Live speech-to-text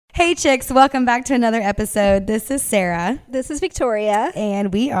Hey chicks, welcome back to another episode. This is Sarah. This is Victoria.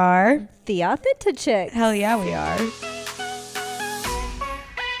 And we are The Authentic Chicks. Hell yeah, we are.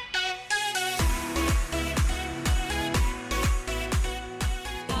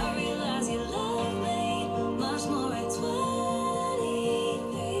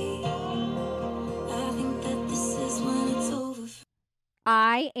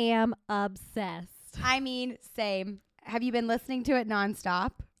 I am obsessed. I mean, same. Have you been listening to it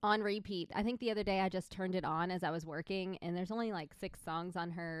nonstop? On repeat. I think the other day I just turned it on as I was working, and there's only like 6 songs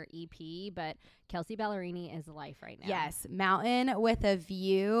on her EP, but Kelsey Ballerini is life right now. Yes, Mountain with a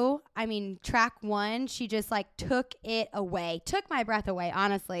View. I mean, track 1, she just like took it away. Took my breath away,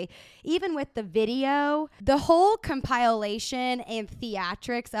 honestly. Even with the video, the whole compilation and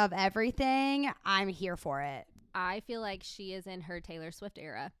theatrics of everything, I'm here for it. I feel like she is in her Taylor Swift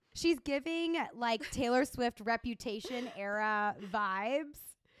era. She's giving like Taylor Swift Reputation era vibes.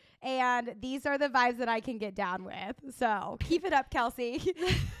 And these are the vibes that I can get down with. So keep it up, Kelsey.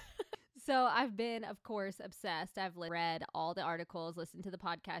 So I've been, of course, obsessed. I've read all the articles, listened to the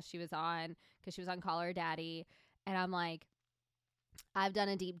podcast she was on because she was on Call Her Daddy. And I'm like, I've done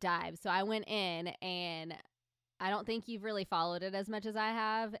a deep dive. So I went in, and I don't think you've really followed it as much as I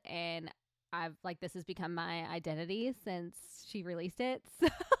have. And I've like, this has become my identity since she released it. So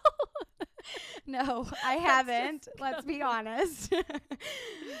no, I haven't. Let's be honest.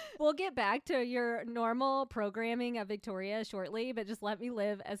 We'll get back to your normal programming of Victoria shortly, but just let me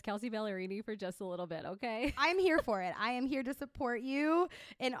live as Kelsey Ballerini for just a little bit, okay? I'm here for it. I am here to support you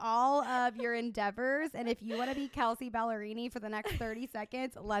in all of your endeavors. And if you want to be Kelsey Ballerini for the next 30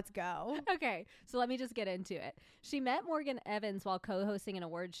 seconds, let's go. Okay, so let me just get into it. She met Morgan Evans while co-hosting an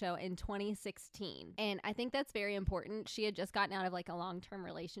award show in 2016. And I think that's very important. She had just gotten out of like a long-term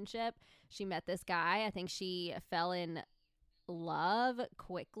relationship. She met this guy. I think she fell in love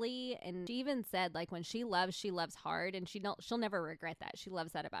quickly, and she even said like when she loves hard, and she'll never regret that. She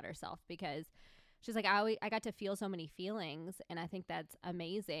loves that about herself because she's like, I got to feel so many feelings, and I think that's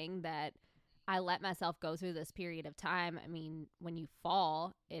amazing that I let myself go through this period of time. I mean, when you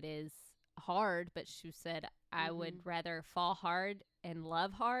fall, it is hard, but she said I would rather fall hard and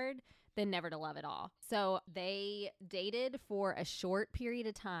love hard than never to love at all. So they dated for a short period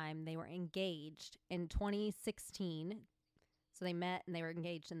of time. They were engaged in 2016. So they met and they were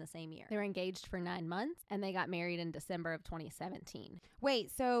engaged in the same year. They were engaged for 9 months, and they got married in December of 2017.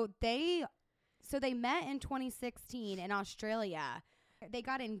 Wait, so they met in 2016 in Australia. They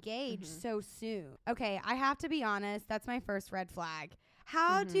got engaged so soon. Okay, I have to be honest. That's my first red flag.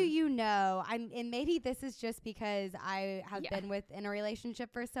 How do you know? And maybe this is just because I have been in a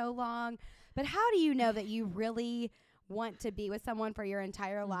relationship for so long, but how do you know that you really want to be with someone for your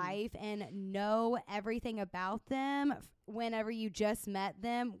entire life and know everything about them whenever you just met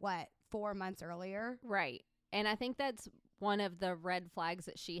them, 4 months earlier? Right. And I think that's one of the red flags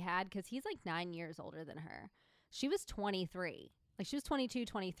that she had, because he's like 9 years older than her. She was 23. Like, she was 22,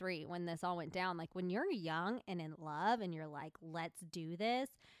 23 when this all went down. Like, when you're young and in love and you're like, let's do this,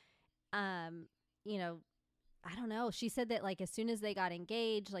 you know, I don't know. She said that, like, as soon as they got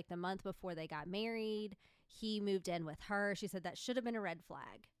engaged, like the month before they got married, he moved in with her. She said that should have been a red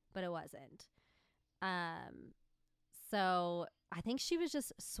flag, but it wasn't. So I think she was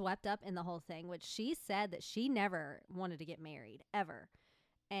just swept up in the whole thing, which she said that she never wanted to get married, ever.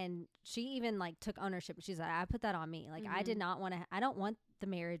 And she even like took ownership. She's like, I put that on me. Like, I did not want to, I don't want the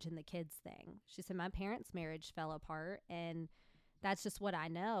marriage and the kids thing. She said, my parents' marriage fell apart, and that's just what I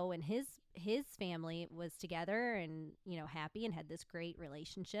know. And his family was together and, you know, happy and had this great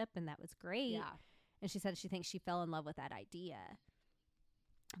relationship, and that was great. Yeah. And she said she thinks she fell in love with that idea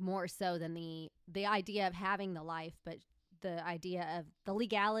more so than the idea of having the life, but the idea of the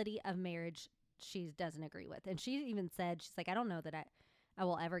legality of marriage she doesn't agree with. And she even said, she's like, I don't know that I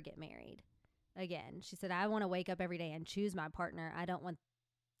will ever get married again. She said, I want to wake up every day and choose my partner. I don't want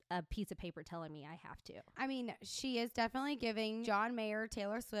a piece of paper telling me I have to. I mean, she is definitely giving John Mayer,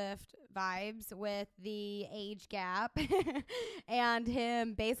 Taylor Swift vibes with the age gap and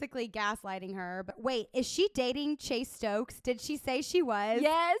him basically gaslighting her. But wait, is she dating Chase Stokes? Did she say she was?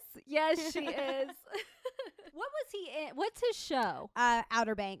 Yes, she is. What was he in? What's his show?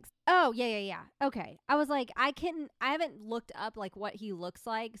 Outer Banks. Oh, yeah. Okay. I was like, I haven't looked up like what he looks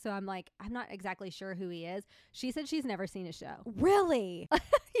like, so I'm like, I'm not exactly sure who he is. She said she's never seen a show. Really?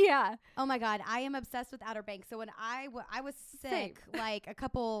 Yeah. Oh my God, I am obsessed with Outer Banks. So when I was sick, like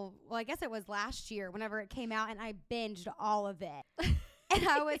I guess it was last year, whenever it came out, and I binged all of it. And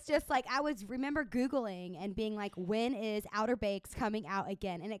I was just like, remember Googling and being like, when is Outer Banks coming out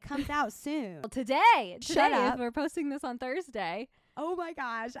again? And it comes out soon. Well, today, Shut up. we're posting this on Thursday. Oh my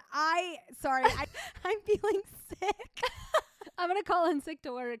gosh. I'm feeling sick. I'm going to call in sick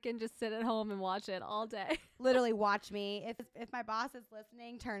to work and just sit at home and watch it all day. Literally watch me. If my boss is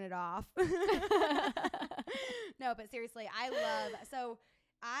listening, turn it off. No, but seriously, so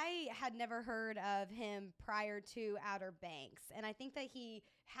I had never heard of him prior to Outer Banks. And I think that he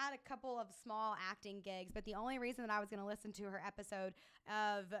had a couple of small acting gigs, but the only reason that I was going to listen to her episode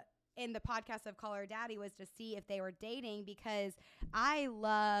in the podcast of Call Her Daddy was to see if they were dating, because I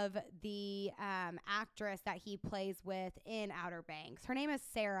love the actress that he plays with in Outer Banks. Her name is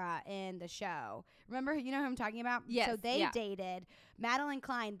Sarah in the show. Remember, you know who I'm talking about? Yes. So they dated. Madeline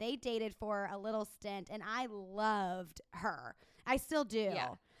Klein, they dated for a little stint, and I loved her. I still do.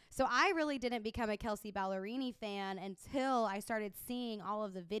 Yeah. So I really didn't become a Kelsey Ballerini fan until I started seeing all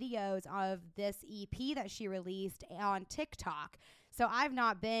of the videos of this EP that she released on TikTok. So I've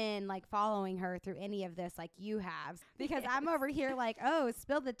not been like following her through any of this like you have, because I'm over here like, oh,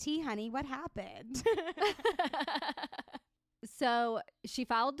 spill the tea, honey. What happened? So she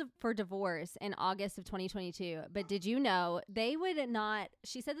filed for divorce in August of 2022. But did you know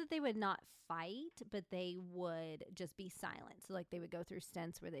she said that they would not fight, but they would just be silent. So like they would go through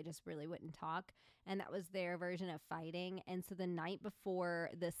stints where they just really wouldn't talk. And that was their version of fighting. And so the night before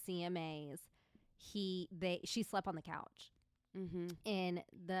the CMAs, she slept on the couch. Mm-hmm. And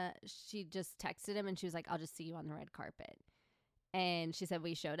she just texted him and she was like, I'll just see you on the red carpet. And she said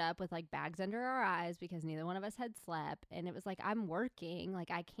we showed up with like bags under our eyes because neither one of us had slept. And it was like, I'm working.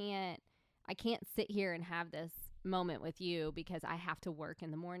 Like I can't sit here and have this moment with you because I have to work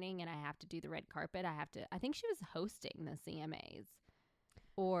in the morning and I have to do the red carpet. I think she was hosting the CMAs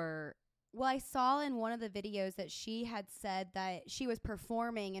Well, I saw in one of the videos that she had said that she was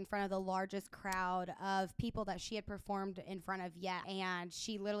performing in front of the largest crowd of people that she had performed in front of yet. And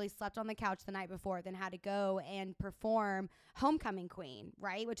she literally slept on the couch the night before, then had to go and perform Homecoming Queen,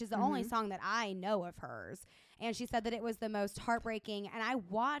 right? Which is the only song that I know of hers. And she said that it was the most heartbreaking. And I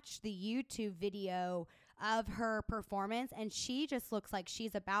watched the YouTube video of her performance, and she just looks like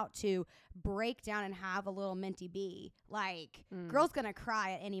she's about to break down and have a little minty bee. Like, girl's gonna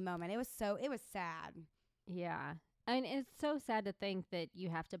cry at any moment. It was sad. Yeah. I mean, it's so sad to think that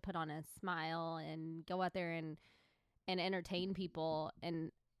you have to put on a smile and go out there and entertain people.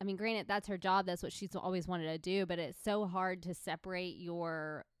 And I mean, granted, that's her job. That's what she's always wanted to do, but it's so hard to separate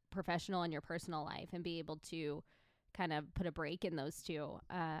your professional and your personal life and be able to kind of put a break in those two.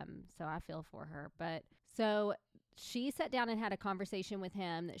 So I feel for her. So she sat down and had a conversation with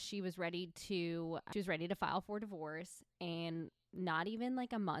him that she was ready to file for divorce. And not even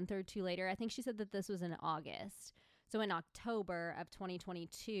like a month or two later, I think she said that this was in August. So in October of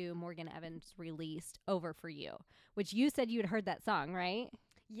 2022, Morgan Evans released Over For You, which you said you had heard that song, right?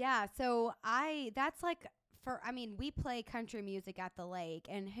 Yeah. So we play country music at the lake,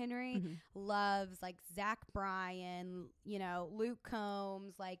 and Henry loves like Zach Bryan, Luke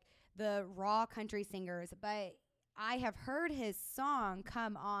Combs, like the raw country singers. But I have heard his song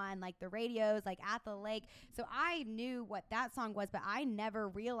come on like the radios, like at the lake. So I knew what that song was, but I never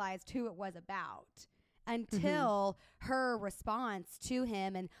realized who it was about until her response to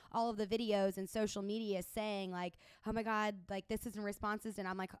him and all of the videos and social media saying like, oh my God, like this isn't responses. And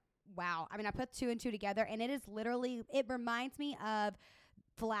I'm like, wow. I mean, I put two and two together, and it reminds me of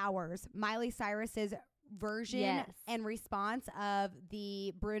Flowers, Miley Cyrus's version and response of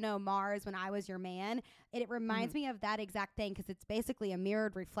the Bruno Mars When I Was Your Man. It reminds me of that exact thing, because it's basically a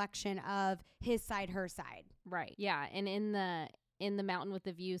mirrored reflection of his side, her side. Right. Yeah. And in the Mountain with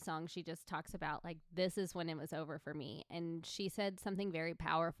the View song, she just talks about like, this is when it was over for me. And she said something very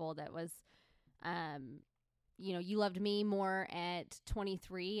powerful that was, you loved me more at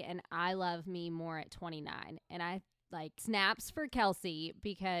 23 and I love me more at 29. And I like snaps for Kelsey,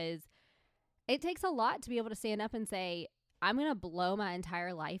 because it takes a lot to be able to stand up and say, I'm going to blow my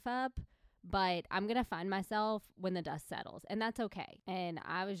entire life up, but I'm going to find myself when the dust settles. And that's okay. And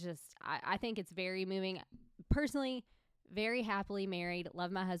I think it's very moving. Personally, very happily married,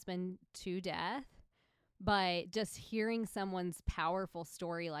 love my husband to death. But just hearing someone's powerful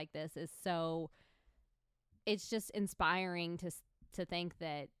story like this is it's just inspiring to think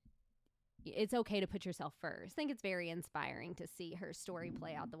that it's okay to put yourself first. I think it's very inspiring to see her story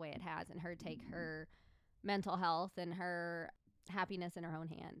play out the way it has, and her take her mental health and her happiness in her own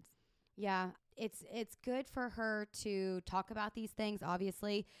hands. Yeah, it's good for her to talk about these things.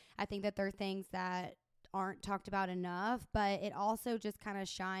 Obviously, I think that there are things that aren't talked about enough, but it also just kind of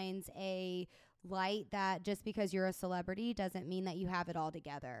shines a light that just because you're a celebrity doesn't mean that you have it all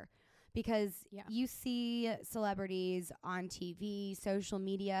together. because Yeah. you see celebrities on TV, social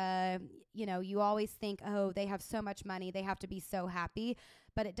media, you know, you always think, oh, they have so much money, they have to be so happy.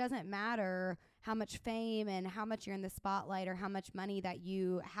 But it doesn't matter how much fame and how much you're in the spotlight or how much money that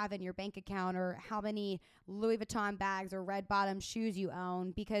you have in your bank account or how many Louis Vuitton bags or red bottom shoes you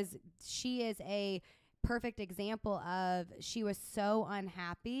own, because she is a perfect example of she was so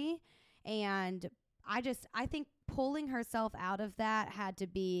unhappy. And I think pulling herself out of that had to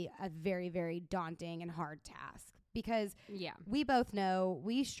be a very, very daunting and hard task, because Yeah. we both know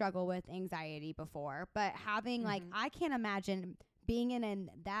we struggle with anxiety before, but having like, I can't imagine being in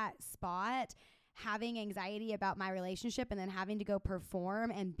that spot, having anxiety about my relationship and then having to go perform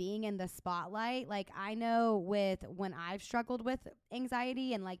and being in the spotlight. Like, I know with when I've struggled with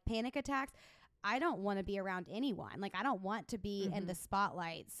anxiety and like panic attacks, I don't want to be around anyone. Like, I don't want to be in the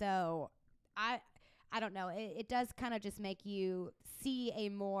spotlight. So I don't know. It does kind of just make you see a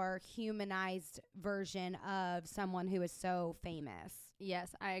more humanized version of someone who is so famous.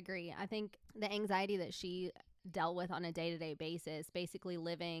 Yes, I agree. I think the anxiety that she dealt with on a day-to-day basis, basically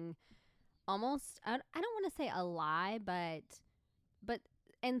living almost, I don't want to say a lie, but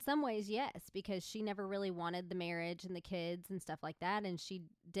in some ways, yes, because she never really wanted the marriage and the kids and stuff like that. And she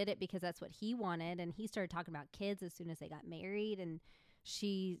did it because that's what he wanted. And he started talking about kids as soon as they got married. And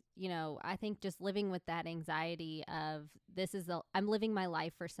she, you know, I think just living with that anxiety of I'm living my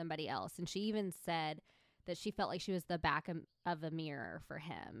life for somebody else. And she even said that she felt like she was the back of a mirror for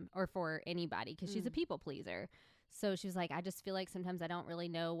him or for anybody, because she's a people pleaser. So she was like, I just feel like sometimes I don't really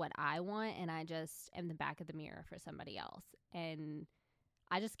know what I want, and I just am the back of the mirror for somebody else. And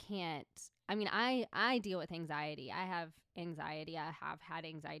I just can't. I mean, I deal with anxiety. I have anxiety. I have had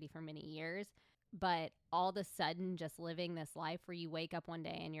anxiety for many years. But all of a sudden, just living this life where you wake up one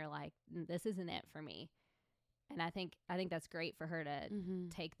day and you're like, this isn't it for me. And I think that's great for her to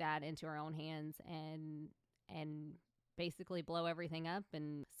take that into her own hands and basically blow everything up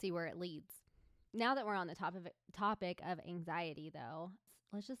and see where it leads. Now that we're on the topic of anxiety, though,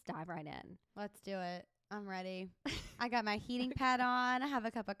 let's just dive right in. Let's do it. I'm ready. I got my heating pad on. I have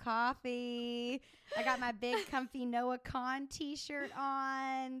a cup of coffee. I got my big comfy Noah Kahn t-shirt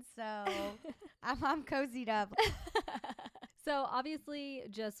on. So I'm cozied up. So obviously,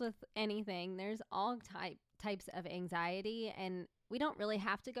 just with anything, there's all types of anxiety, and we don't really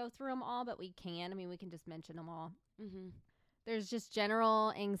have to go through them all, but we can. I mean, we can just mention them all. There's just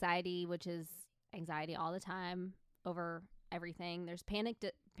general anxiety, which is anxiety all the time over everything. There's panic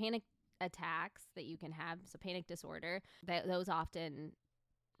attacks that you can have, so panic disorder. Those often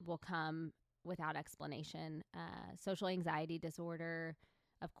will come without explanation. Social anxiety disorder,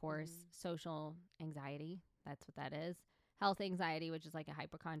 of course, social anxiety, that's what that is. Health anxiety, which is like a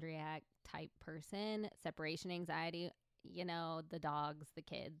hypochondriac type person. Separation anxiety, you know, the dogs, the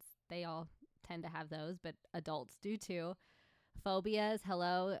kids, they all tend to have those, but adults do too. Phobias,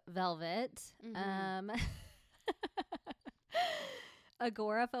 hello, Velvet.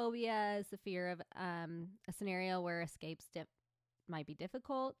 Agoraphobia is the fear of a scenario where escapes might be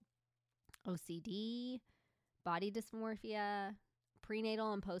difficult. OCD, body dysmorphia,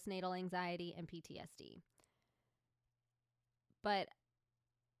 prenatal and postnatal anxiety, and PTSD. But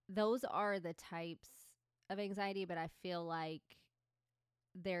those are the types of anxiety, but I feel like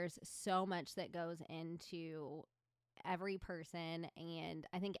there's so much that goes into every person, and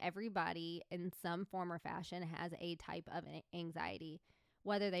I think everybody in some form or fashion has a type of anxiety,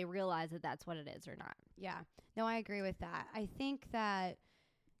 whether they realize that that's what it is or not. Yeah. No, I agree with that. I think that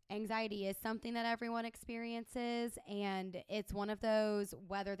anxiety is something that everyone experiences, and it's one of those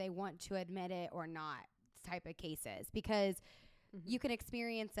whether they want to admit it or not type of cases, because you can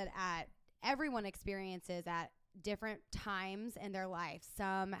experience it everyone experiences at different times in their life.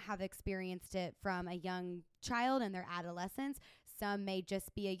 Some have experienced it from a young child in their adolescence. Some may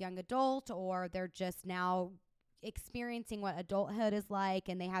just be a young adult, or they're just now experiencing what adulthood is like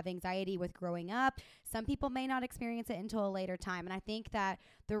and they have anxiety with growing up. Some people may not experience it until a later time. And I think that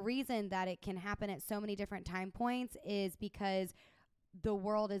the reason that it can happen at so many different time points is because the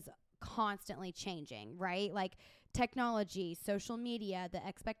world is constantly changing, right? Like technology, social media, the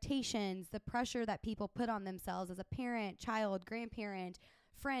expectations, the pressure that people put on themselves as a parent, child, grandparent,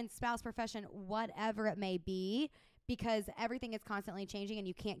 friend, spouse, profession, whatever it may be, because everything is constantly changing and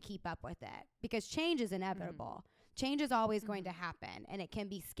you can't keep up with it, because change is inevitable. Change is always going to happen, and it can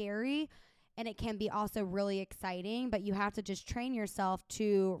be scary and it can be also really exciting, but you have to just train yourself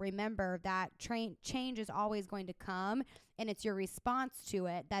to remember that change is always going to come, and it's your response to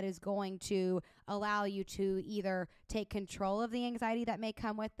it that is going to allow you to either take control of the anxiety that may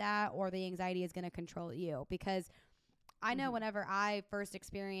come with that, or the anxiety is going to control you. Because I know whenever I first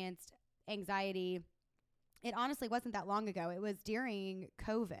experienced anxiety, it honestly wasn't that long ago. It was during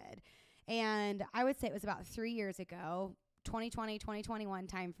COVID. And I would say it was about 3 years ago, 2020, 2021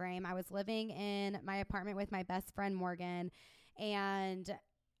 timeframe. I was living in my apartment with my best friend, Morgan. And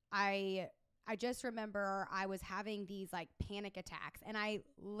I just remember I was having these like panic attacks. And I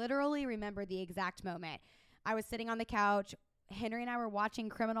literally remember the exact moment. I was sitting on the couch. Henry and I were watching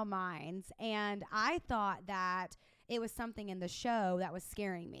Criminal Minds. And I thought that it was something in the show that was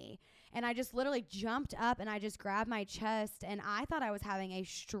scaring me. And I just literally jumped up and I just grabbed my chest. And I thought I was having a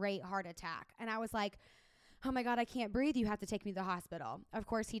straight heart attack. And I was like, oh my God, I can't breathe. You have to take me to the hospital. Of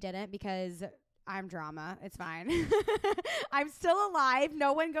course he didn't, because I'm drama. It's fine. I'm still alive.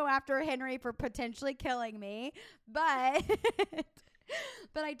 No one go after Henry for potentially killing me. But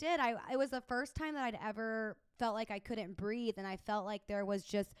but I did. It was the first time that I'd ever felt like I couldn't breathe. And I felt like there was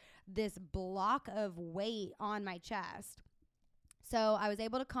just this block of weight on my chest. So I was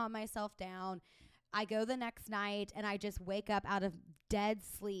able to calm myself down. I go the next night and I just wake up out of dead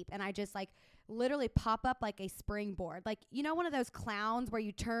sleep. And I just like literally pop up like a springboard. Like, you know, one of those clowns where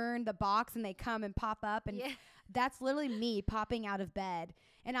you turn the box and they come and pop up. And that's literally me popping out of bed.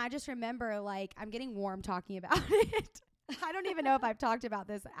 And I just remember, like, I'm getting warm talking about it. I don't even know if I've talked about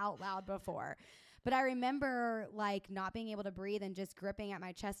this out loud before. But I remember like not being able to breathe and just gripping at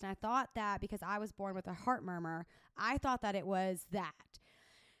my chest. And I thought that because I was born with a heart murmur, I thought that it was that.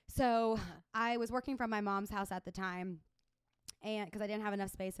 So I was working from my mom's house at the time, and because I didn't have enough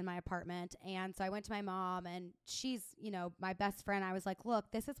space in my apartment. And so I went to my mom, and she's, you know, my best friend. I was like,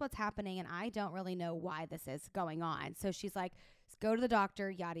 look, this is what's happening, and I don't really know why this is going on. So she's like, go to the doctor,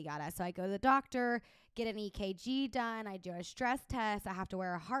 yada, yada. So I go to the doctor, get an EKG done. I do a stress test. I have to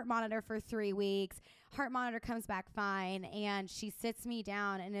wear a heart monitor for 3 weeks. Heart monitor comes back fine. And she sits me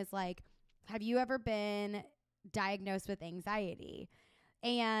down and is like, have you ever been diagnosed with anxiety?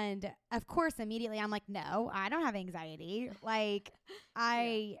 And of course, immediately I'm like, no, I don't have anxiety. Like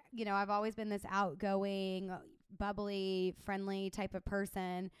you know, I've always been this outgoing, bubbly, friendly type of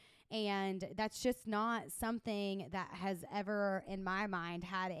person. And that's just not something that has ever, in my mind,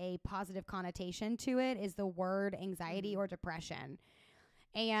 had a positive connotation to it, is the word anxiety or depression.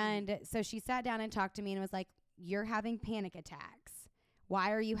 And so she sat down and talked to me and was like, you're having panic attacks.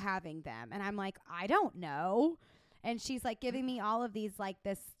 Why are you having them? And I'm like, I don't know. And she's like giving me all of these, like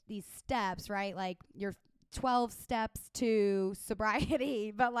these steps, right? Like your 12 steps to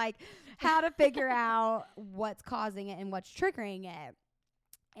sobriety, but like how to figure out what's causing it and what's triggering it.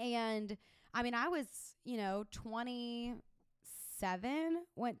 And I mean, I was, you know,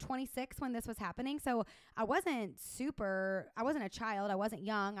 26 when this was happening. So I wasn't a child. I wasn't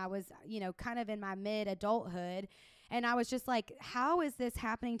young. I was, you know, kind of in my mid adulthood. And I was just like, how is this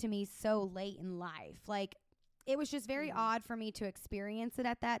happening to me so late in life? Like, it was just very odd for me to experience it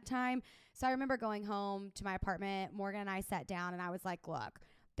at that time. So I remember going home to my apartment. Morgan and I sat down and I was like, look,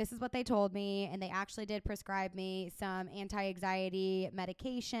 this is what they told me. And they actually did prescribe me some anti-anxiety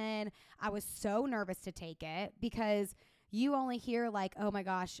medication. I was so nervous to take it because you only hear like, oh my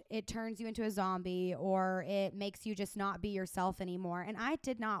gosh, it turns you into a zombie, or it makes you just not be yourself anymore. And I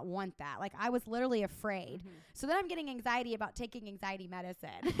did not want that. Like, I was literally afraid. So then I'm getting anxiety about taking anxiety medicine.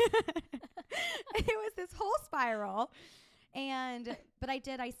 It was this whole spiral. But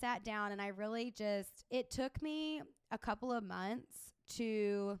I sat down and I really it took me a couple of months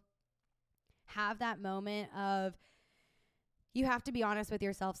to have that moment of, you have to be honest with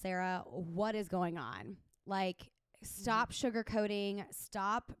yourself, Sarah. What is going on? Like, stop sugarcoating,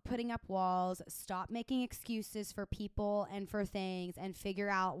 stop putting up walls, stop making excuses for people and for things, and figure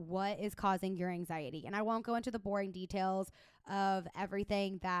out what is causing your anxiety. And I won't go into the boring details of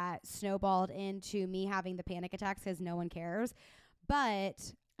everything that snowballed into me having the panic attacks, because no one cares.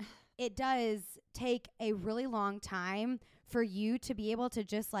 But it does take a really long time for you to be able to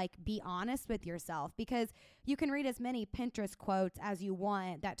just like be honest with yourself, because you can read as many Pinterest quotes as you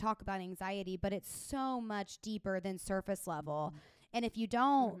want that talk about anxiety, but it's so much deeper than surface level. And if you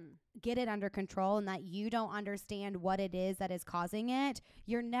don't get it under control and that you don't understand what it is that is causing it,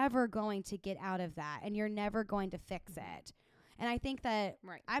 you're never going to get out of that, and you're never going to fix it. And I think that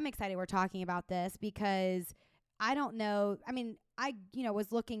I'm excited we're talking about this, because I don't know. I mean, I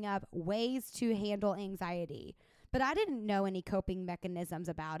was looking up ways to handle anxiety, but I didn't know any coping mechanisms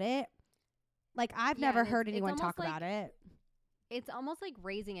about it. Like, I've never heard anyone talk about it. it's almost like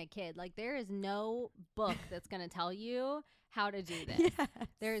raising a kid. Like, there is no book that's going to tell you how to do this. Yes.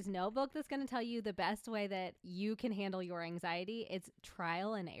 There is no book that's going to tell you the best way that you can handle your anxiety. It's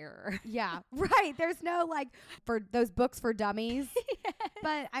trial and error. Yeah, right. There's no like for those books for dummies. Yes.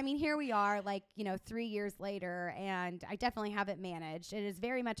 But I mean, here we are, like, 3 years later, and I definitely have it managed. It is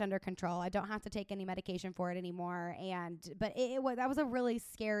very much under control. I don't have to take any medication for it anymore. But that was a really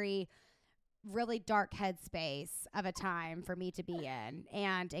scary, really dark headspace of a time for me to be in,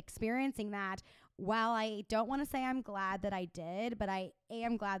 and experiencing that. While I don't want to say I'm glad that I did, but I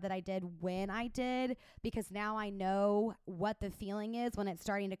am glad that I did when I did, because now I know what the feeling is when it's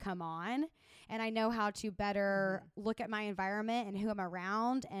starting to come on, and I know how to better look at my environment and who I'm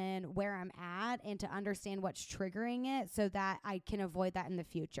around and where I'm at, and to understand what's triggering it so that I can avoid that in the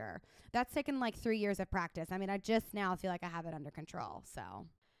future. That's taken like 3 years of practice. I mean, I just now feel like I have it under control. So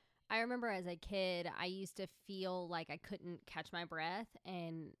I remember as a kid, I used to feel like I couldn't catch my breath,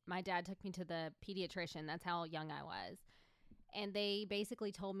 and my dad took me to the pediatrician. That's how young I was. And they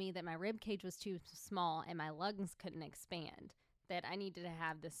basically told me that my rib cage was too small and my lungs couldn't expand, that I needed to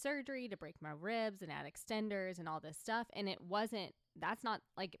have the surgery to break my ribs and add extenders and all this stuff. And that's not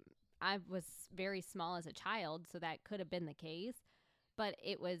like, I was very small as a child, so that could have been the case, but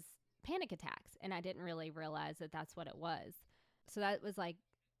it was panic attacks, and I didn't really realize that that's what it was. So that was like,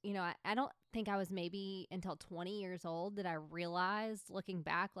 I don't think I was maybe until 20 years old that I realized, looking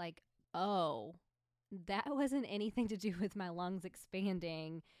back, like, oh, that wasn't anything to do with my lungs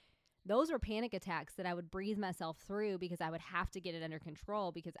expanding. Those were panic attacks that I would breathe myself through because I would have to get it under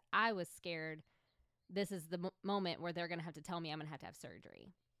control because I was scared this is the moment where they're going to have to tell me I'm going to have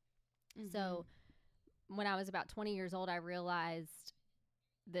surgery. Mm-hmm. So when I was about 20 years old, I realized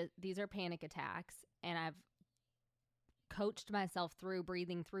that these are panic attacks, and I've coached myself through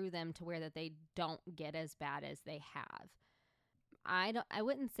breathing through them to where that they don't get as bad as they have. I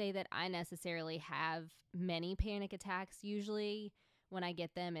wouldn't say that I necessarily have many panic attacks. Usually when I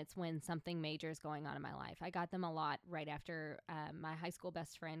get them, it's when something major is going on in my life. I got them a lot right after my high school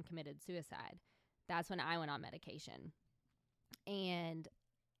best friend committed suicide. That's when I went on medication. And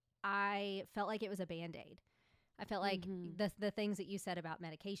I felt like it was a Band-Aid. I felt like the things that you said about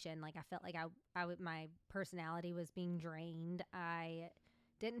medication, like I felt like my personality was being drained. I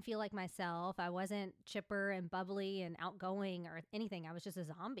didn't feel like myself. I wasn't chipper and bubbly and outgoing or anything. I was just a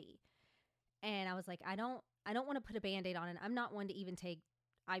zombie. And I was like, I don't want to put a Band-Aid on it. I'm not one to even take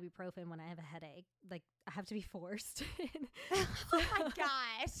ibuprofen when I have a headache. Like, I have to be forced. Oh my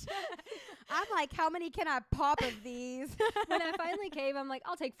gosh. I'm like, how many can I pop of these? When I finally cave, I'm like,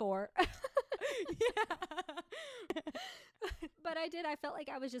 I'll take 4. Yeah. But I felt like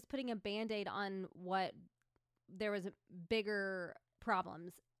I was just putting a Band-Aid on what there was bigger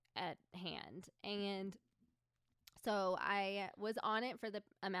problems at hand. And so I was on it for the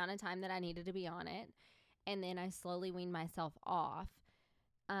amount of time that I needed to be on it. And then I slowly weaned myself off,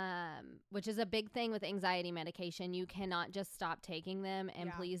 which is a big thing with anxiety medication. You cannot just stop taking them.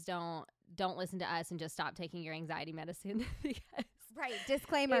 And please don't listen to us and just stop taking your anxiety medicine because right.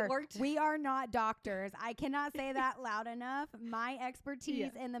 Disclaimer. We are not doctors. I cannot say that loud enough. My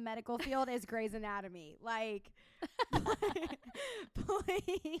expertise in the medical field is Grey's Anatomy. Like,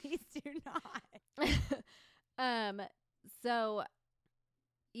 please do not. So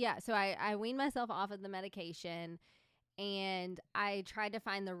I weaned myself off of the medication, and I tried to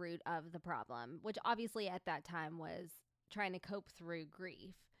find the root of the problem, which obviously at that time was trying to cope through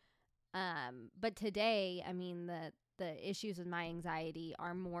grief. But today, I mean, the issues with my anxiety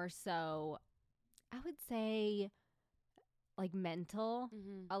are more so, I would say, like mental.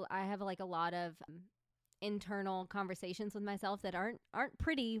 I have like a lot of internal conversations with myself that aren't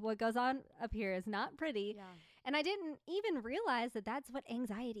pretty. What goes on up here is not pretty. Yeah. And I didn't even realize that that's what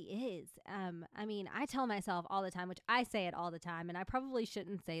anxiety is. I mean, I tell myself all the time, which I say it all the time, and I probably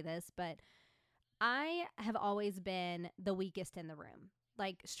shouldn't say this, but I have always been the weakest in the room,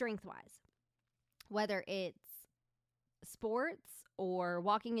 like strength-wise. Whether it's sports or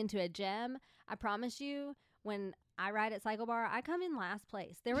walking into a gym, I promise you, when I ride at Cycle Bar, I come in last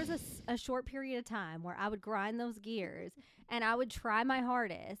place. There was a short period of time where I would grind those gears and I would try my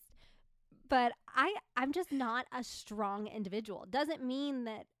hardest, but I'm just not a strong individual. Doesn't mean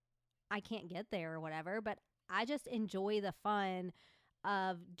that I can't get there or whatever, but I just enjoy the fun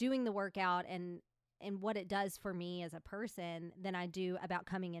of doing the workout and what it does for me as a person than I do about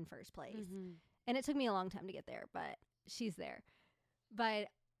coming in first place. And it took me a long time to get there, but she's there. But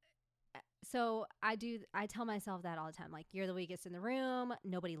so I tell myself that all the time. Like, you're the weakest in the room.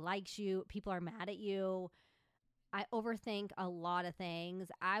 Nobody likes you. People are mad at you. I overthink a lot of things.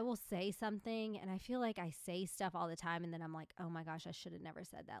 I will say something and I feel like I say stuff all the time and then I'm like, oh my gosh, I should have never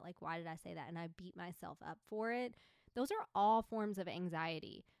said that. Like, why did I say that? And I beat myself up for it. Those are all forms of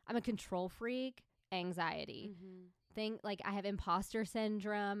anxiety. I'm a control freak, anxiety. Like I have imposter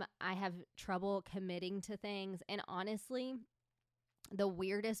syndrome. I have trouble committing to things. And honestly, the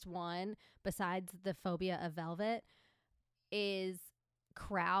weirdest one besides the phobia of velvet is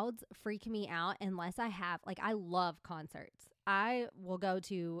crowds freak me out unless I have, like, I love concerts. I've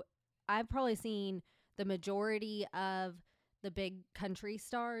probably seen the majority of the big country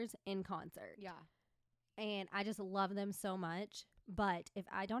stars in concert. Yeah. And I just love them so much. But if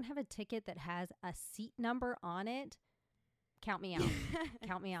I don't have a ticket that has a seat number on it, count me out.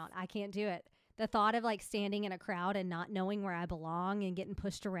 Count me out. I can't do it. The thought of like standing in a crowd and not knowing where I belong and getting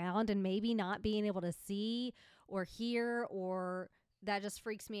pushed around and maybe not being able to see or hear, or that just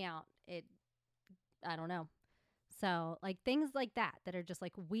freaks me out. I don't know. So like things like that are just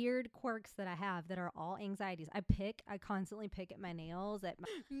like weird quirks that I have that are all anxieties. I constantly pick at my nails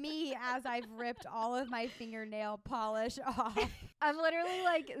me as I've ripped all of my fingernail polish off. I'm literally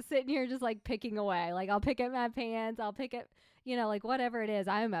like sitting here just like picking away. Like I'll pick at my pants. I'll pick at, like whatever it is.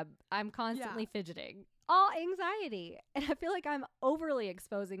 I'm constantly fidgeting. All anxiety. And I feel like I'm overly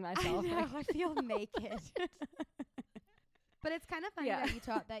exposing myself. I know, I feel naked. But it's kind of funny that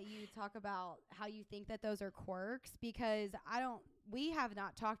you talk about how you think that those are quirks, because we have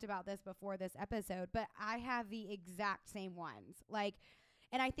not talked about this before this episode, but I have the exact same ones. Like,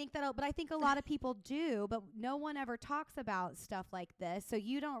 and I think a lot of people do, but no one ever talks about stuff like this. So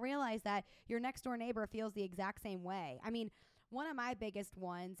you don't realize that your next door neighbor feels the exact same way. I mean, one of my biggest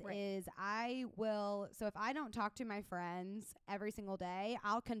ones is so if I don't talk to my friends every single day,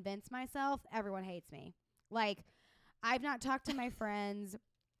 I'll convince myself everyone hates me. Like, I've not talked to my friends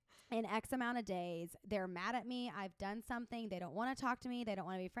in X amount of days. They're mad at me. I've done something. They don't want to talk to me. They don't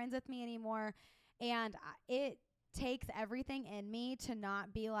want to be friends with me anymore. And it takes everything in me to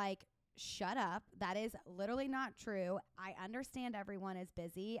not be like, shut up. That is literally not true. I understand everyone is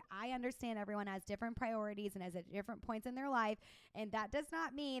busy. I understand everyone has different priorities and has at different points in their life. And that does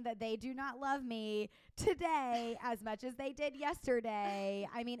not mean that they do not love me today as much as they did yesterday.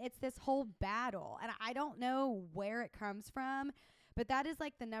 I mean, it's this whole battle, and I don't know where it comes from, but that is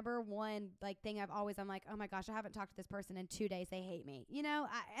like the number one like thing I'm like, oh my gosh, I haven't talked to this person in 2 days. They hate me,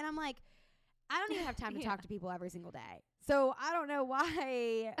 and I'm like, I don't even have time to talk to people every single day. So I don't know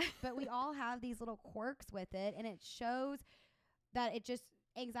why, but we all have these little quirks with it. And it shows that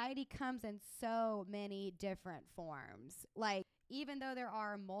anxiety comes in so many different forms. Like, even though there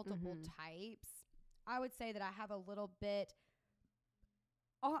are multiple types, I would say that I have a little bit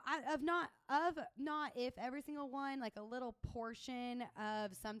of not if every single one, like a little portion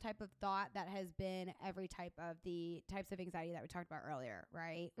of some type of thought that has been every type of the types of anxiety that we talked about earlier,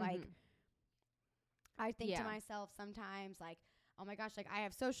 right? Like, I think to myself sometimes, like, oh my gosh, like I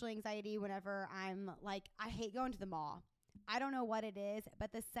have social anxiety whenever I'm like, I hate going to the mall. I don't know what it is,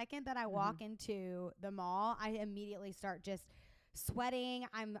 but the second that I walk into the mall, I immediately start just sweating.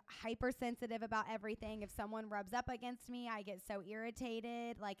 I'm hypersensitive about everything. If someone rubs up against me, I get so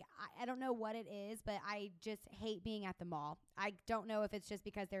irritated. Like, I don't know what it is, but I just hate being at the mall. I don't know if it's just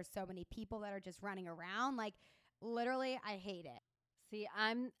because there's so many people that are just running around. Like, literally, I hate it. See,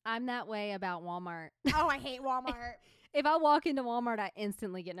 I'm that way about Walmart. Oh, I hate Walmart. If I walk into Walmart, I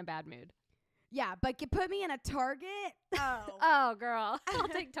instantly get in a bad mood. Yeah, but put me in a Target. Oh. Oh, girl. I'll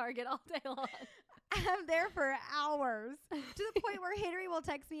take Target all day long. I'm there for hours, to the point where Henry will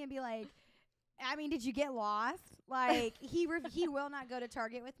text me and be like, I mean, did you get lost? Like, he will not go to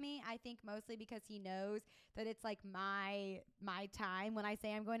Target with me. I think mostly because he knows that it's like my time. When I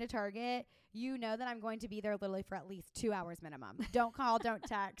say I'm going to Target, you know that I'm going to be there literally for at least 2 hours minimum. Don't call, don't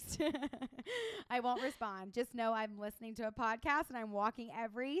text. I won't respond. Just know I'm listening to a podcast and I'm walking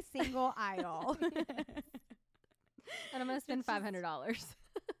every single aisle. And I'm going to spend $500.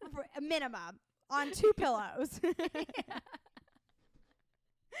 Minimum on 2 pillows.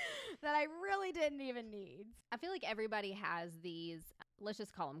 That I really didn't even need. I feel like everybody has these, let's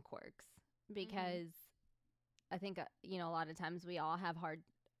just call them quirks, because I think, a lot of times we all have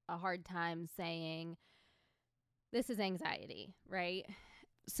a hard time saying this is anxiety, right?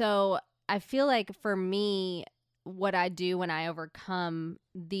 So I feel like for me, what I do when I overcome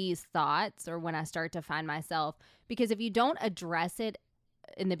these thoughts, or when I start to find myself, because if you don't address it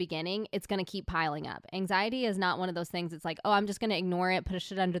in the beginning, it's going to keep piling up. Anxiety is not one of those things. It's like, oh, I'm just going to ignore it, push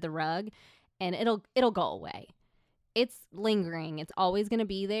it under the rug, and it'll go away. It's lingering. It's always going to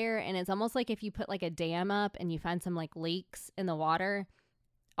be there. And it's almost like if you put like a dam up and you find some like leaks in the water,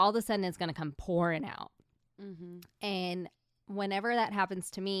 all of a sudden it's going to come pouring out. And whenever that happens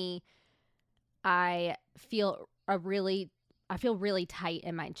to me, I feel really tight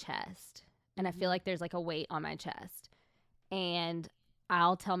in my chest, and I feel like there's like a weight on my chest. And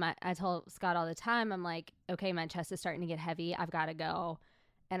I tell Scott all the time, I'm like, okay, my chest is starting to get heavy. I've got to go,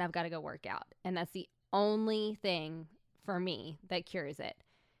 and I've got to go work out. And that's the only thing for me that cures it.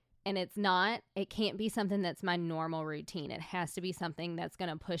 And it can't be something that's my normal routine. It has to be something that's going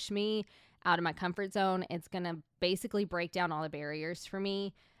to push me out of my comfort zone. It's going to basically break down all the barriers for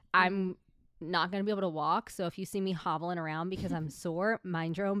me. I'm not going to be able to walk. So if you see me hobbling around because I'm sore,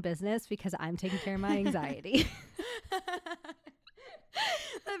 mind your own business, because I'm taking care of my anxiety.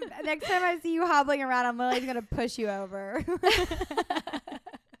 The next time I see you hobbling around, I'm literally going to push you over.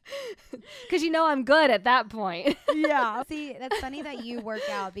 Because I'm good at that point. Yeah. See, that's funny that you work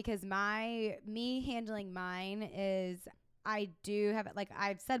out, because me handling mine is, I do have, like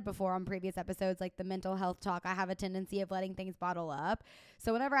I've said before on previous episodes, like the mental health talk, I have a tendency of letting things bottle up.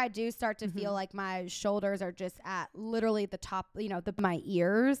 So whenever I do start to feel like my shoulders are just at literally the top, my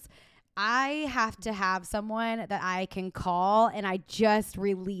ears, I have to have someone that I can call and I just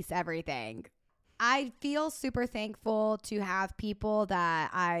release everything. I feel super thankful to have people that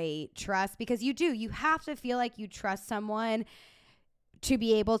I trust, because you have to feel like you trust someone to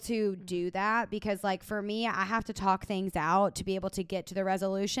be able to do that. Because like for me, I have to talk things out to be able to get to the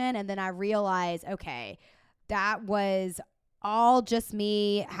resolution. And then I realize, okay, that was all just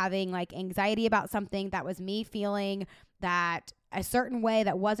me having like anxiety about something. That was me feeling that a certain way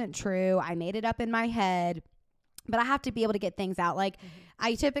that wasn't true. I made it up in my head. But I have to be able to get things out. Like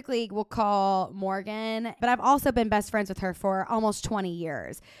I typically will call Morgan, but I've also been best friends with her for almost 20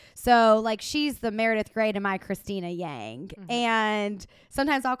 years. So like she's the Meredith Grey to my Christina Yang. And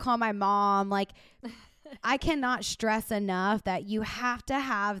sometimes I'll call my mom. Like I cannot stress enough that you have to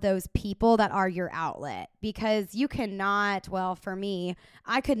have those people that are your outlet, because you cannot, well, for me,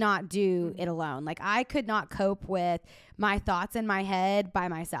 I could not do it alone. Like I could not cope with my thoughts in my head by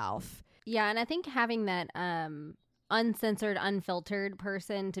myself. Yeah, and I think having that uncensored, unfiltered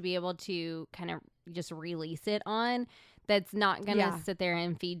person to be able to kind of just release it on, that's not going to sit there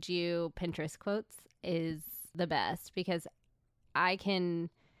and feed you Pinterest quotes, is the best. Because I can,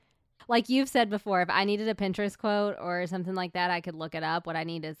 like you've said before, if I needed a Pinterest quote or something like that, I could look it up. What I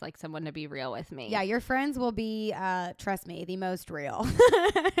need is like someone to be real with me. Yeah, your friends will be, trust me, the most real.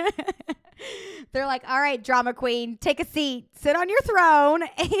 They're like, all right, drama queen, take a seat, sit on your throne.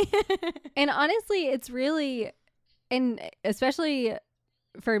 And honestly, it's really, and especially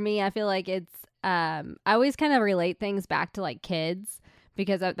for me, I feel like it's, I always kind of relate things back to like kids,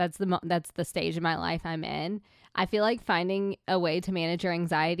 because that's the stage of my life I'm in. I feel like finding a way to manage your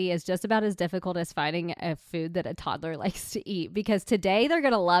anxiety is just about as difficult as finding a food that a toddler likes to eat, because today they're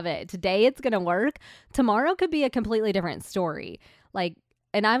going to love it. Today it's going to work. Tomorrow could be a completely different story. Like,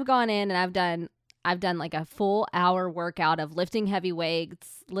 and I've gone in and I've done like a full hour workout of lifting heavy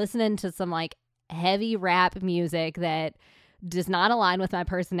weights, listening to some like heavy rap music that does not align with my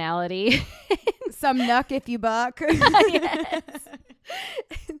personality. Some Nuck If You Buck. Yes.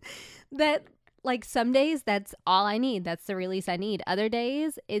 That like some days that's all I need. That's the release I need. Other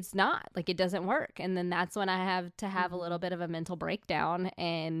days it's not, like it doesn't work. And then that's when I have to have a little bit of a mental breakdown,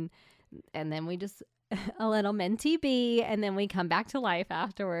 and then we just a little mentee bee, and then we come back to life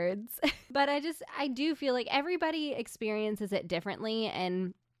afterwards. But I do feel like everybody experiences it differently,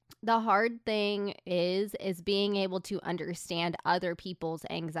 and the hard thing is being able to understand other people's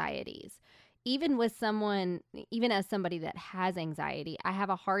anxieties. Even as somebody that has anxiety, I have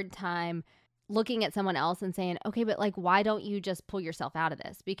a hard time looking at someone else and saying, okay, but like, why don't you just pull yourself out of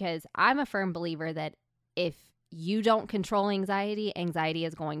this? Because I'm a firm believer that if you don't control anxiety, anxiety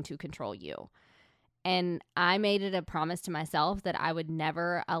is going to control you. And I made it a promise to myself that I would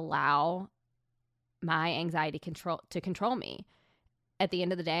never allow my anxiety to control me. At the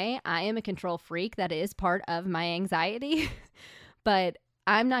end of the day, I am a control freak. That is part of my anxiety. But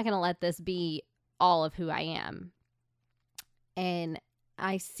I'm not going to let this be all of who I am. And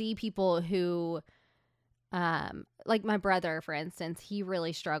I see people who, like my brother, for instance, he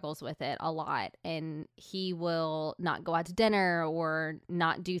really struggles with it a lot. And he will not go out to dinner or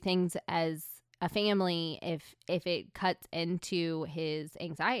not do things as a family if it cuts into his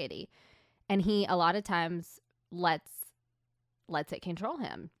anxiety. And he a lot of times lets it control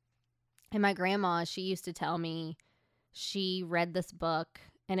him. And my grandma, she used to tell me she read this book,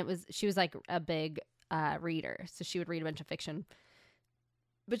 and she was like a big reader, so she would read a bunch of fiction.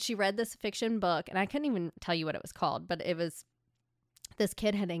 But she read this fiction book, and I couldn't even tell you what it was called, but it was, this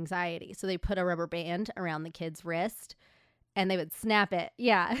kid had anxiety, so they put a rubber band around the kid's wrist and they would snap it.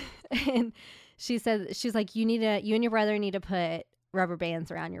 Yeah. And She said, she's like, you and your brother need to put rubber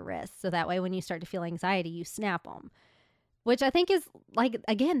bands around your wrists. So that way, when you start to feel anxiety, you snap them, which I think is like,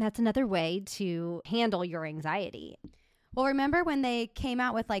 again, that's another way to handle your anxiety. Well, remember when they came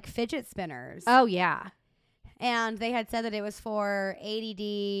out with like fidget spinners? Oh, yeah. And they had said that it was for ADD,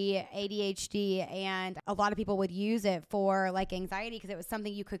 ADHD, and a lot of people would use it for like anxiety because it was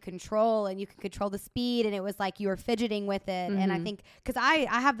something you could control and you could control the speed, and it was like you were fidgeting with it. And I think because I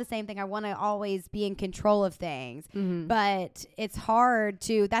have the same thing. I want to always be in control of things, but it's hard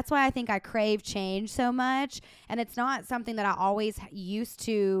to. That's why I think I crave change so much. And it's not something that I always used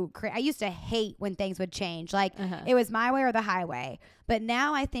to create. I used to hate when things would change. Like it was my way or the highway. But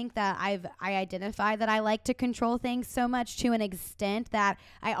now I think that I identify that I like to control things so much to an extent that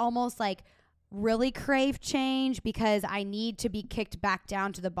I almost like really crave change because I need to be kicked back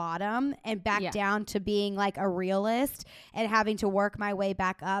down to the bottom and back down to being like a realist and having to work my way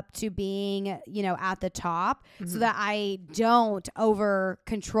back up to being, you know, at the top so that I don't over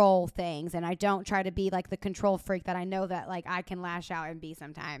control things and I don't try to be like the control freak that I know that like I can lash out and be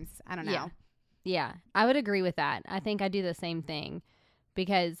sometimes. I don't know. Yeah, I would agree with that. I think I do the same thing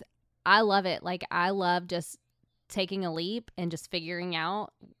because I love it. Like I love just taking a leap and just figuring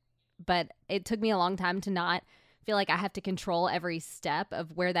out. But it took me a long time to not feel like I have to control every step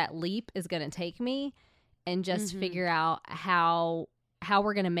of where that leap is going to take me and just figure out how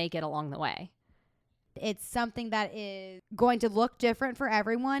we're going to make it along the way. It's something that is going to look different for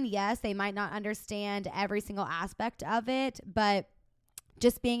everyone. Yes, they might not understand every single aspect of it, but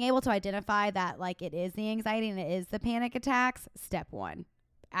just being able to identify that like it is the anxiety and it is the panic attacks, step one.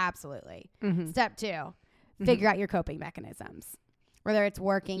 Absolutely. Step two, figure out your coping mechanisms. Whether it's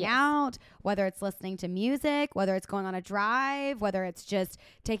working out, whether it's listening to music, whether it's going on a drive, whether it's just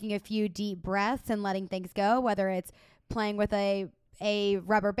taking a few deep breaths and letting things go, whether it's playing with a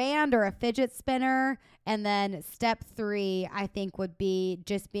rubber band or a fidget spinner. And then step three, I think, would be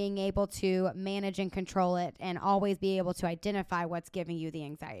just being able to manage and control it and always be able to identify what's giving you the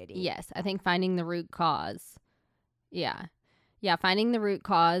anxiety. Yes, I think finding the root cause. Yeah, finding the root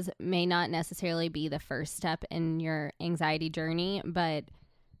cause may not necessarily be the first step in your anxiety journey, but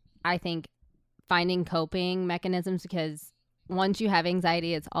I think finding coping mechanisms, because once you have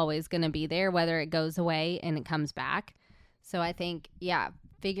anxiety, it's always going to be there, whether it goes away and it comes back. So I think,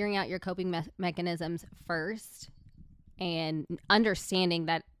 figuring out your coping mechanisms first and understanding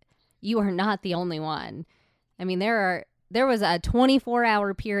that you are not the only one. I mean, there was a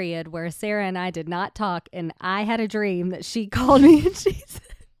 24-hour period where Sarah and I did not talk, and I had a dream that she called me and she's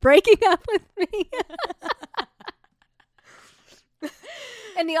breaking up with me.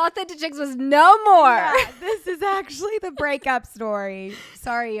 And the Authentic Chicks was no more. Yeah, this is actually the breakup story.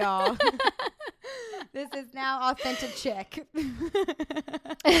 Sorry, y'all. This is now Authentic Chick.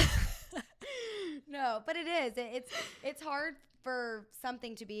 No, but it is. It's hard for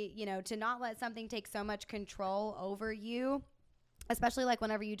something to be, you know, to not let something take so much control over you, especially like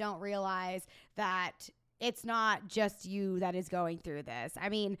whenever you don't realize that it's not just you that is going through this. I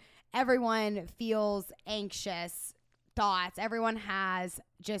mean, everyone feels anxious thoughts. Everyone has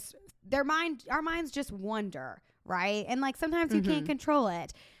just our minds just wander, right? And like sometimes you can't control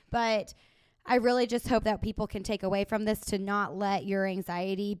it, but I really just hope that people can take away from this to not let your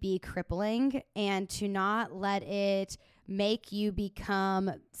anxiety be crippling and to not let it make you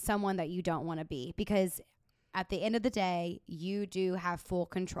become someone that you don't want to be, because at the end of the day, you do have full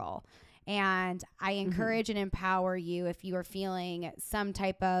control. And I encourage and empower you, if you are feeling some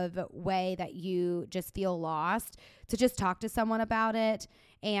type of way that you just feel lost, to just talk to someone about it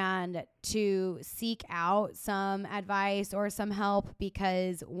and to seek out some advice or some help,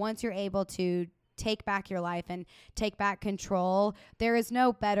 because once you're able to take back your life and take back control, there is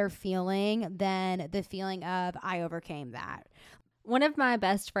no better feeling than the feeling of I overcame that. One of my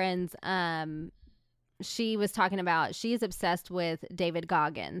best friends, she was talking about, she's obsessed with David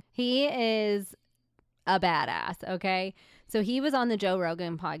Goggins. He is a badass, okay? So he was on the Joe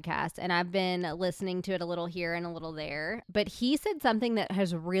Rogan podcast, and I've been listening to it a little here and a little there. But he said something that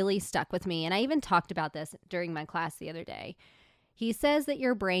has really stuck with me, and I even talked about this during my class the other day. He says that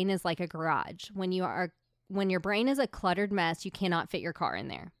your brain is like a garage. When your brain is a cluttered mess, you cannot fit your car in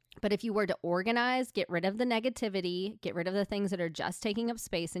there. But if you were to organize, get rid of the negativity, get rid of the things that are just taking up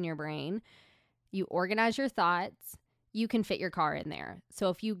space in your brain, you organize your thoughts, you can fit your car in there. So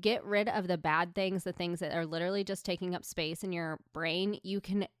if you get rid of the bad things, the things that are literally just taking up space in your brain, you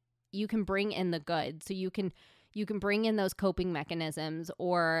can bring in the good. So you can bring in those coping mechanisms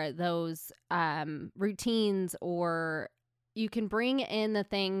or those routines, or you can bring in the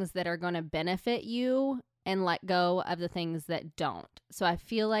things that are going to benefit you and let go of the things that don't. So I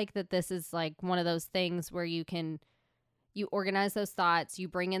feel like that this is like one of those things where you organize those thoughts, you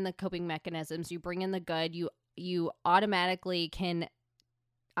bring in the coping mechanisms, you bring in the good, you automatically can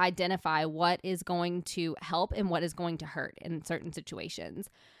identify what is going to help and what is going to hurt in certain situations.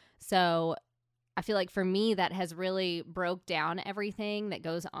 So I feel like for me, that has really broke down everything that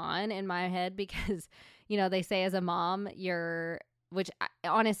goes on in my head because, they say as a mom,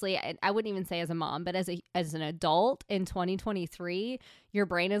 honestly, I wouldn't even say as a mom, but as an adult in 2023, your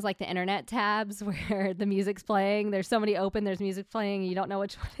brain is like the internet tabs where the music's playing. There's so many open, there's music playing, you don't know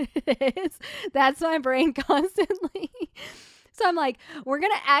which one it is. That's my brain constantly. So I'm like, we're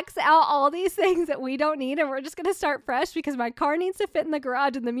going to X out all these things that we don't need, and we're just going to start fresh because my car needs to fit in the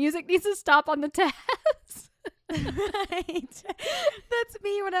garage and the music needs to stop on the tabs. Right. That's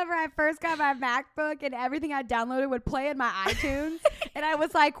me whenever I first got my MacBook and everything I downloaded would play in my iTunes. And I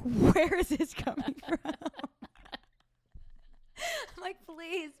was like, where is this coming from? I'm like,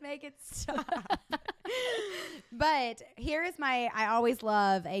 please make it stop. But here's I always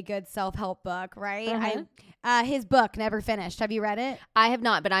love a good self-help book, right? Uh-huh. His book, Never Finished. Have you read it? I have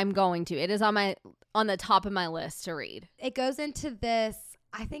not, but I'm going to. It is on the top of my list to read. It goes into this,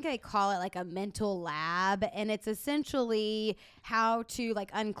 I think I call it like a mental lab, and it's essentially how to like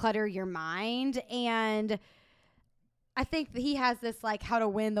unclutter your mind. And I think he has this like how to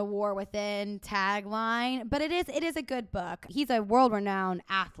win the war within tagline, but it is a good book. He's a world-renowned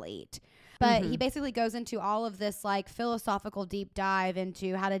athlete, but he basically goes into all of this like philosophical deep dive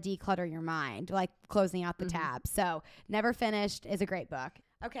into how to declutter your mind, like closing out the tabs. So Never Finished is a great book.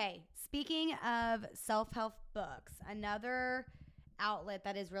 Okay, speaking of self-help books, another outlet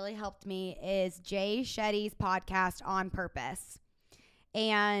that has really helped me is Jay Shetty's podcast On Purpose.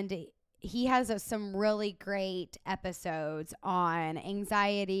 And he has some really great episodes on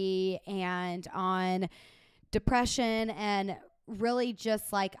anxiety and on depression and really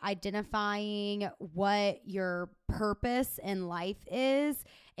just like identifying what your purpose in life is.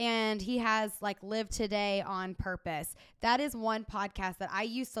 And he has like Live Today on Purpose. That is one podcast that I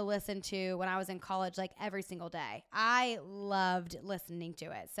used to listen to when I was in college, like every single day. I loved listening to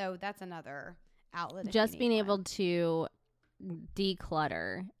it. So that's another outlet. Just being able to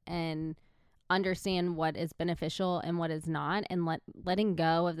declutter and understand what is beneficial and what is not, and letting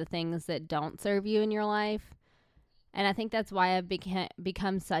go of the things that don't serve you in your life. And I think that's why I've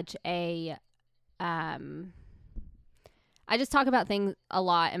become such a I just talk about things a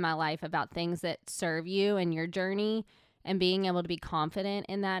lot in my life, about things that serve you in your journey, and being able to be confident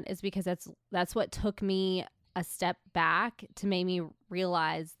in that is because that's what took me a step back to make me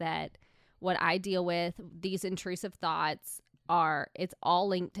realize that what I deal with, these intrusive thoughts, it's all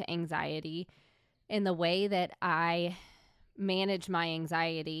linked to anxiety. And the way that I manage my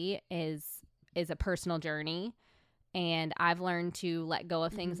anxiety is a personal journey. And I've learned to let go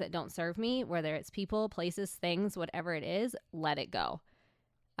of things that don't serve me, whether it's people, places, things, whatever it is, let it go.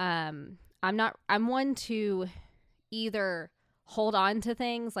 I'm one to either hold on to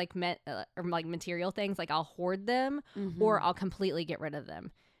things like or like material things, like I'll hoard them, or I'll completely get rid of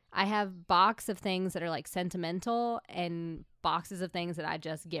them. I have box of things that are like sentimental and boxes of things that I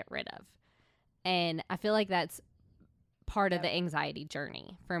just get rid of. And I feel like that's part of the anxiety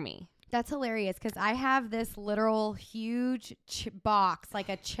journey for me. That's hilarious because I have this literal huge box, like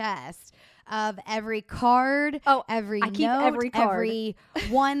a chest of every card, every note, every card. every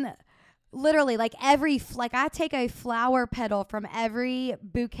one, literally like like I take a flower petal from every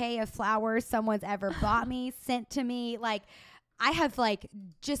bouquet of flowers someone's ever bought me, sent to me. Like I have like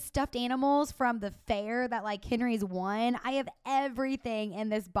just stuffed animals from the fair that like Henry's won. I have everything in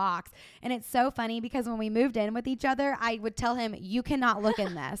this box. And it's so funny because when we moved in with each other, I would tell him, you cannot look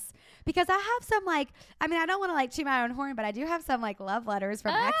in this. Because I have some like, I mean, I don't want to like toot my own horn, but I do have some like love letters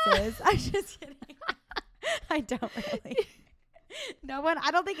from exes. I'm just kidding. I don't really. I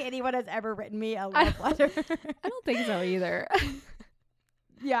don't think anyone has ever written me a love letter. I don't think so either.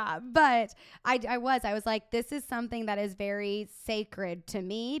 Yeah, but I was like, this is something that is very sacred to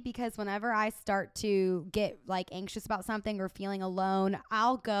me because whenever I start to get like anxious about something or feeling alone,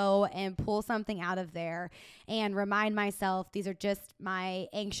 I'll go and pull something out of there and remind myself these are just my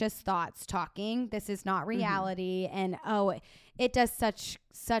anxious thoughts talking. This is not reality. And it does such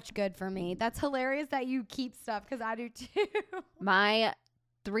good for me. That's hilarious that you keep stuff because I do too. My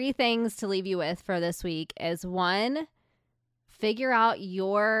 3 things to leave you with for this week is 1, figure out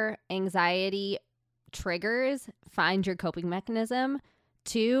your anxiety triggers, find your coping mechanism.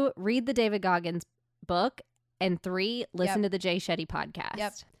 2, read the David Goggins book. And 3, listen to the Jay Shetty podcast.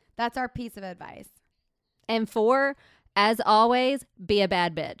 Yep. That's our piece of advice. And 4, as always, be a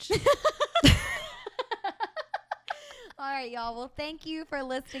bad bitch. All right, y'all. Well, thank you for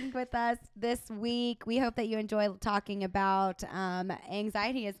listening with us this week. We hope that you enjoy talking about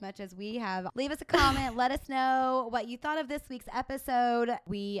anxiety as much as we have. Leave us a comment. Let us know what you thought of this week's episode.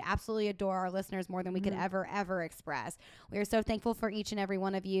 We absolutely adore our listeners more than we could ever express. We are so thankful for each and every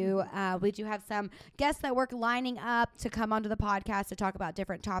one of you. We do have some guests that we're lining up to come onto the podcast to talk about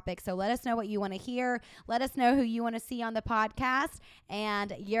different topics. So let us know what you want to hear. Let us know who you want to see on the podcast.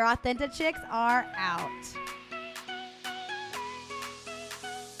 And your authentic chicks are out.